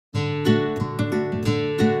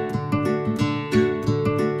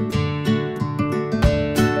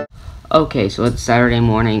Okay, so it's Saturday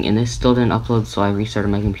morning and this still didn't upload, so I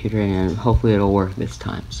restarted my computer and hopefully it'll work this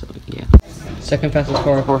time, so yeah. Second fastest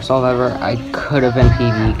 4x4 solve ever. I could have been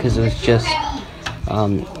PB because it was just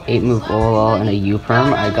 8 move OLL and a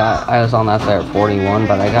U-perm. I was on that side at 41,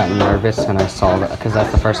 but I got nervous and I saw that because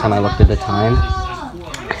that's the first time I looked at the time.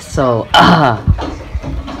 So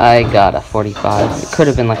I got a 45. It could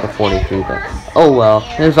have been like a 43, but oh well.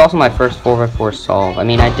 It was also my first 4x4 solve. I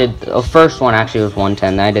mean, I did the first one actually was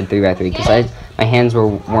 110. Then I did 3x3 because my hands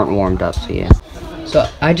weren't warmed up. So yeah. So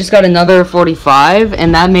I just got another 45,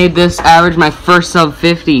 and that made this average my first sub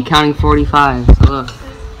 50, counting 45. So look,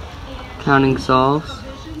 counting solves.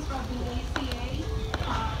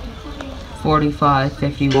 45,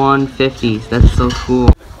 51, 50s. That's so cool.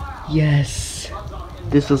 Yes.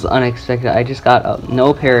 This was unexpected. I just got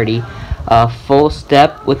no parity, full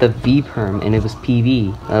step with a V-perm, and it was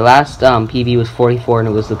PV. The last PV was 44, and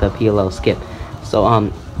it was with a PLL skip. So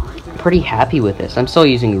I'm pretty happy with this. I'm still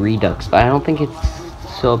using Redux, but I don't think it's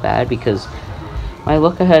so bad because my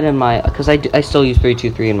look ahead and because I still use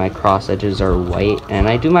 323 and my cross edges are white, and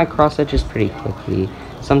I do my cross edges pretty quickly.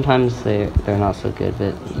 Sometimes they're not so good,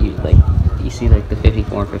 but you see like the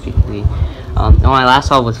 54 and 53. My last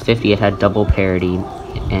solve was 50. It had double parity,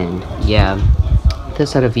 and yeah,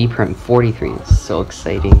 this had a V-perm 43. It's so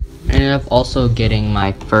exciting. I ended up also getting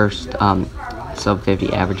my first sub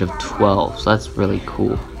 50 average of 12, so that's really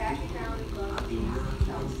cool.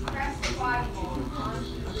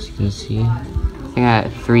 As you can see, I think I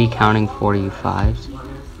had 3 counting 45s.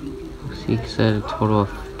 So you said a total of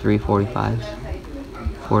 3 45s,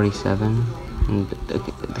 47, and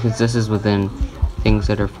because this is within things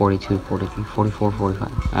that are 42, 43, 44,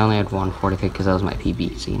 45. I only had one 43 because that was my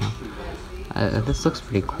PB, so you know. This looks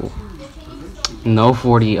pretty cool. No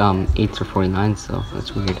 48s or 49s, so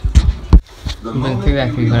that's weird. I'm doing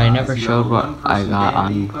 3x3, but I never showed what I got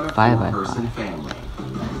on 5x5.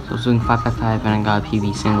 So I was doing 5x5 and I got a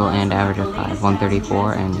PB single and average of 5,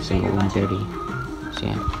 134 and single 130. So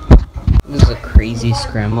yeah. This is a crazy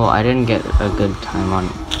scramble. I didn't get a good time on,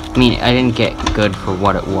 I didn't get good for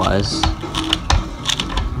what it was.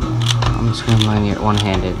 I'm scrambling it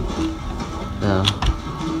one-handed. So,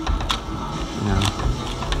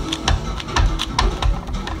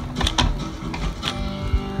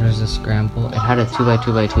 there's a scramble. It had a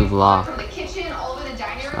 2x2x2 block. So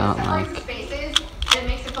I don't like. It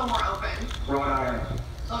makes it feel more open.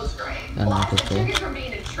 Looks great. Plus, it took it from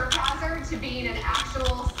being a trip hazard to being an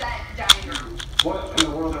actual set dining room. What in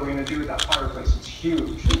the world are we gonna do with that fireplace? It's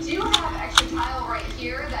huge. We do have extra tile right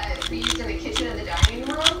here that we used in the kitchen and the dining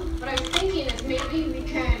room. What I was thinking is maybe we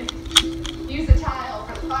could use the tile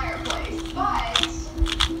for the fireplace,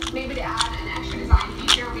 but maybe to add an extra design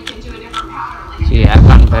feature, we can do a different pattern. So yeah, I've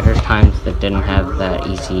gotten better times that didn't have that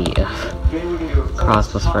easy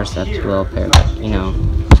cross plus first step to well pair, but you know,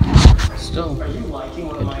 still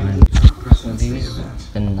good time. So these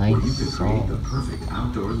have been nice solves.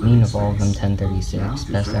 Mean of all of them 1036,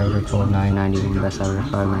 best average of 12 991, best average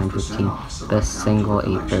of 5 915, best single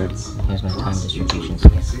 830. Here's my time distribution.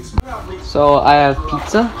 So I have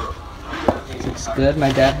pizza. Looks good.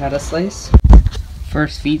 My dad had a slice.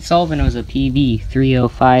 First feet solve, and it was a PB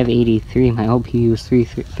 305.83. My old PB was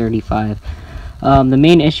 335. The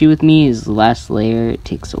main issue with me is the last layer. It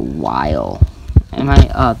takes a while, and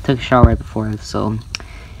I took a shower right before, so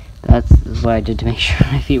that's what I did to make sure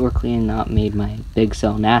my feet were clean and not made my big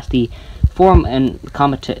cell nasty. In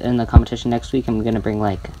the competition next week, I'm gonna bring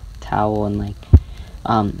like towel and like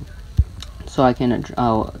so I can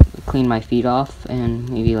clean my feet off and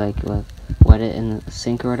maybe like wet it in the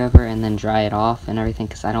sink or whatever, and then dry it off and everything,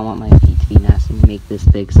 because I don't want my feet to be nasty and make this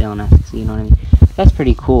big cell nasty. So you know what I mean? That's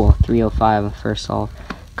pretty cool. 305 first solve.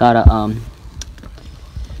 Got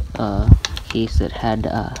a case that had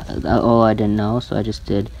I didn't know, so I just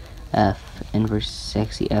did F inverse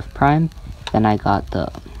sexy F prime. Then I got the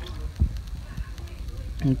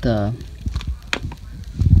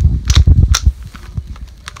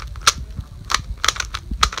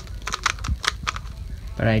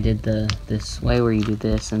but I did this way where you do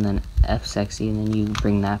this and then F sexy and then you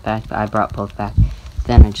bring that back, but I brought both back.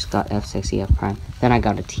 Then I just got F sexy F prime. Then I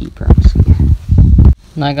got a T perm, so yeah.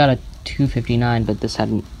 And I got a 259, but this had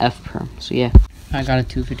an F perm, so yeah. I got a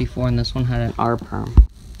 254 and this one had an R perm.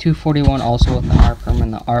 241 also with the R perm,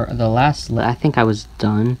 and the last I think I was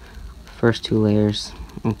done. First 2 layers,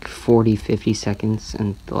 like 40-50 seconds,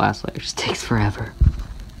 and the last layer just takes forever.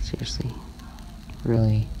 Seriously,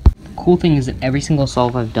 really. The cool thing is that every single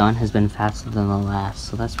solve I've done has been faster than the last,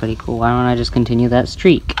 so that's pretty cool. Why don't I just continue that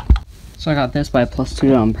streak? So I got this by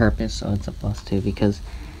 +2 on purpose, so it's a +2 because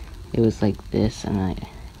it was like this, and I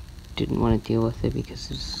didn't want to deal with it because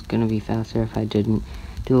it's gonna be faster if I didn't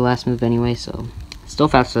do the last move anyway. So still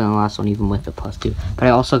faster than the last one, even with the +2. But I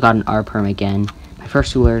also got an R perm again. My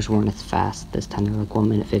first 2 layers weren't as fast this time; they were like 1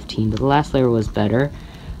 minute 15. But the last layer was better.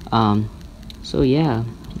 So yeah,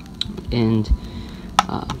 and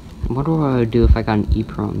what do I do if I got an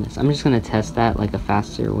E-perm on this? I'm just gonna test that, like a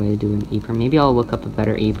faster way to do an E-perm. Maybe I'll look up a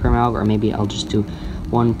better E-perm alg, or maybe I'll just do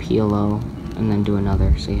one PLO and then do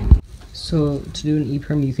another. So yeah. So to do an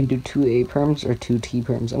E-perm, you can do 2 A-perms or 2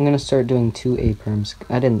 T-perms. I'm gonna start doing 2 A-perms.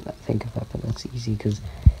 I didn't think of that, but that's easy because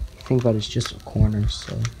you think about it, it's just a corner.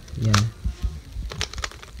 So yeah,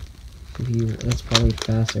 that's probably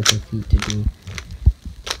faster for feet to do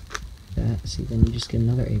that. See, then you just get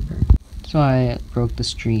another A-perm. So I broke the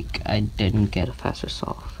streak. I didn't get a faster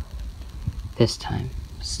solve this time.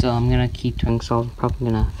 Still, I'm gonna keep doing solves. I'm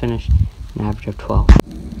probably gonna finish an average of 12.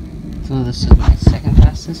 So this is my second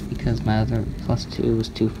fastest because my other +2 was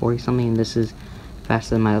 240 something, and this is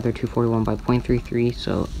faster than my other 241 by 0.33.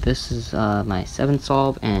 So this is my 7th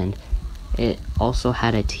solve, and it also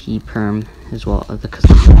had a T-perm as well, because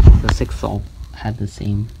the 6th solve had the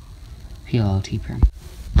same PLO T-perm.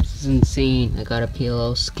 This is insane. I got a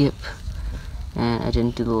PLO skip, and I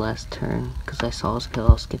didn't do the last turn because I saw his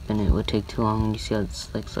PLO skip and it would take too long, and you see how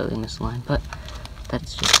it's like slightly misaligned, but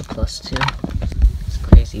that's just a +2. It's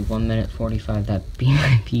crazy. 1 minute 45, that beat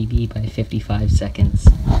my PB by 55 seconds.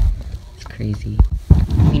 It's crazy.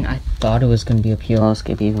 I mean, I thought it was going to be a PLO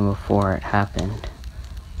skip even before it happened,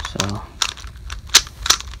 so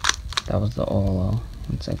that was the OLO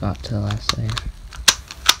once I got to the last layer.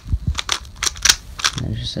 And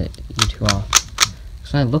then just hit E2 off.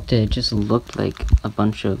 So when I looked at it, it just looked like a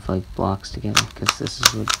bunch of like blocks together, because this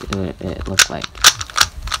is what it looked like.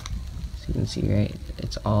 So you can see, right?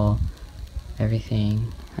 It's all,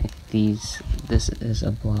 everything, like these, this is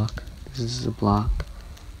a block, this is a block,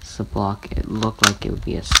 this is a block. It looked like it would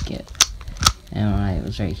be a skip. And when I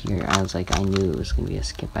was right here, I was like, I knew it was going to be a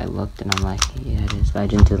skip. I looked and I'm like, yeah, it is. But I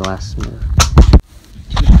didn't do the last move.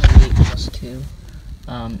 228 +2.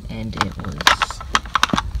 And it was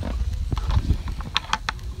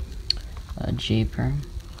a J-perm.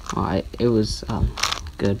 Well, it was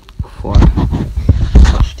good before I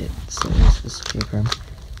touched it. So this was J-perm.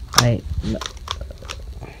 It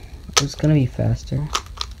was going to be faster.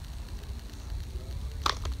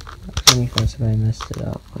 It was going to be faster, but I messed it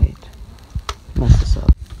up. Wait. Mess this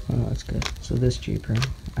up. Oh, no, that's good. So this G-perm,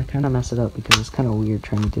 I kind of messed it up because it's kind of weird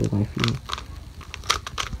trying to do it with my feet.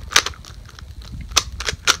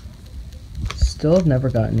 Still have never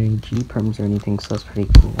gotten any G-perms or anything, so that's pretty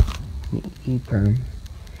cool. E-perm.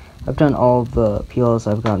 I've done all the PLs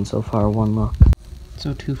I've gotten so far, one look.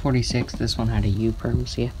 So 246, this one had a U-perm,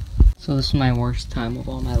 so yeah. So this is my worst time of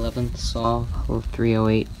all. My 11th solve of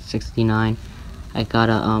 308.69. I got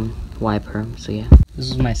a Y-perm, so yeah. This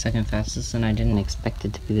is my second fastest, and I didn't expect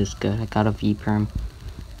it to be this good. I got a V-perm,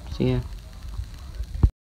 so yeah.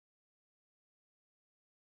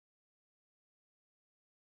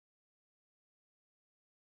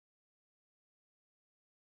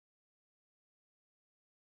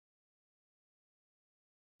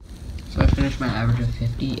 So I finished my average of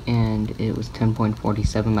 50, and it was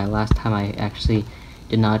 10.47. My last time I actually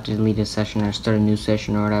did not delete a session or start a new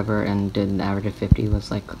session or whatever, and did an average of 50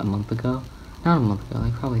 was like a month ago. Not a month ago,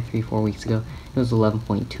 like probably 3-4 weeks ago. It was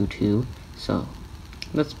 11.22, so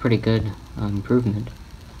that's pretty good improvement.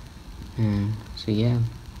 And so yeah,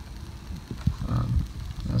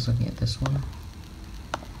 I was looking at this one.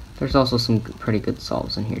 There's also some pretty good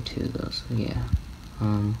solves in here too, though. So yeah,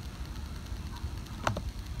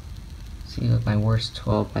 see, like my worst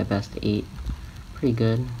 12, my best 8, pretty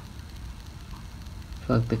good. I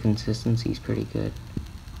feel like the consistency is pretty good.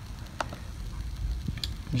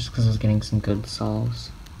 Just because I was getting some good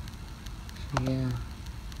solves. So yeah.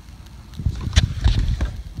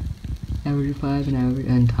 Average of 5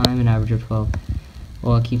 and time and average of 12.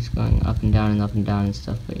 Well, it keeps going up and down and up and down and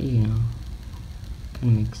stuff, but you know, kind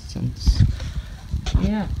of makes sense.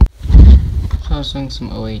 Yeah. So I was doing some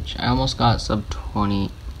OH. I almost got sub 20,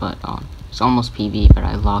 but it's almost PB, but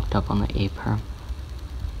I locked up on the A-perm.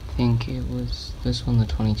 I think it was this one, the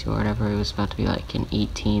 22 or whatever. It was about to be like an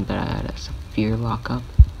 18, but I had a severe lockup.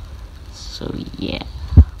 So yeah.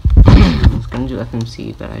 I was gonna do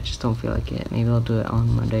FMC, but I just don't feel like it. Maybe I'll do it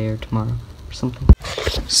on Monday or tomorrow or something.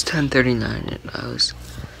 It's 10:39 and I was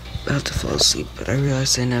about to fall asleep, but I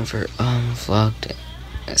realized I never vlogged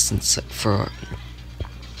since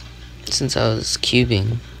I was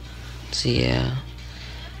cubing. So yeah.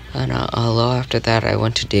 And although after that I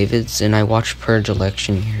went to David's and I watched Purge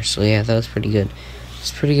Election Year, so yeah, that was pretty good.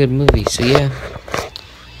 It's a pretty good movie, so yeah.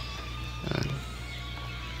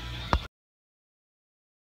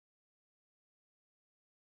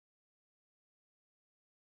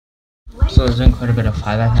 was doing quite a bit of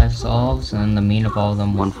 5x solves, and the mean of all of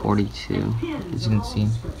them 142, as you can see.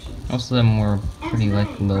 Most of them were pretty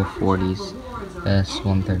like low 40s. Best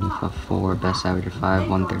 134, best average of 5,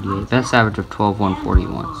 138, best average of 12,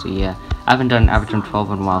 141. So yeah, I haven't done an average of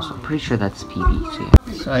 12 in a while, so I'm pretty sure that's PB. So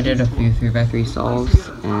yeah. So I did a few 3x3 solves,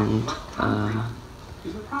 and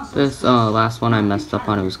this last one I messed up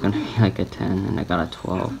on. It was gonna be like a 10, and I got a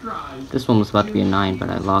 12. This one was about to be a 9, but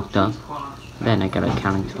I locked up. Then I got a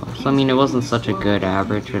counting 12. So I mean, it wasn't such a good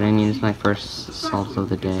average, but I mean, it's my first solves of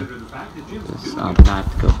the day. Now I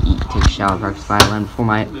have to go eat, take a shower, practice violin before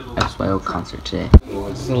my FSYO concert today.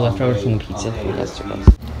 This is the leftovers from the pizza from yesterday.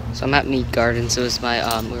 So I'm at Mead Gardens. It was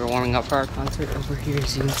my we were warming up for our concert over here.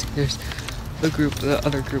 As you can see, there's the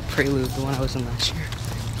other group, Prelude, the one I was in last year.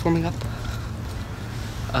 It's warming up.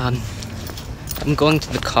 I'm going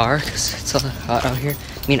to the car because it's all hot out here.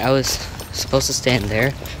 I mean, I was supposed to stay in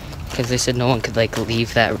there because they said no one could like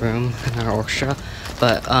leave that room in our orchestra,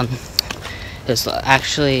 but it was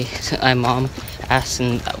actually my mom asked,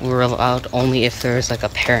 and we were allowed only if there was like a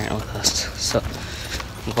parent with us. So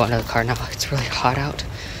I'm going to the car now. It's really hot out.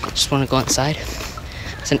 I just want to go inside.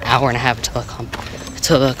 It's an hour and a half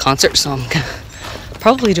until the concert, so I'm gonna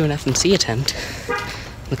probably do an FMC attempt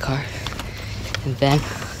in the car, and then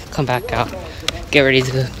come back out, get ready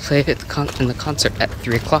to play at in the concert at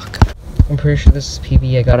 3 o'clock. I'm pretty sure this is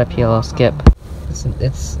PB. I got a PLL skip.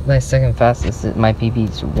 It's my second fastest. My PB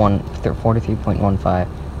is 43.15.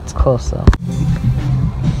 It's close though.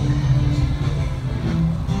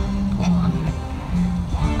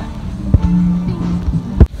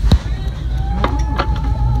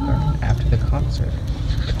 After the concert.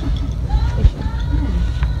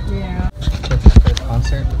 Yeah. After the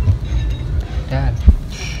concert. Dad,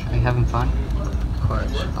 are you having fun? Of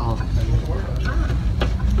course. All of it.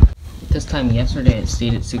 This time yesterday it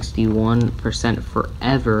stayed at 61%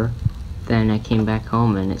 forever. Then I came back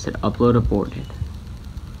home and it said upload aborted.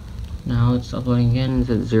 Now it's uploading again. It's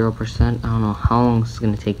at 0%. I don't know how long this is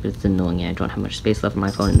going to take, but it's annoying. I don't have much space left on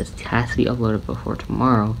my phone, and this has to be uploaded before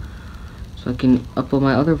tomorrow, so I can upload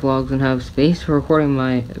my other vlogs and have space for recording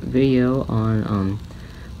my video on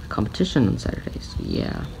the competition on Saturday. So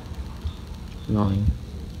yeah, annoying.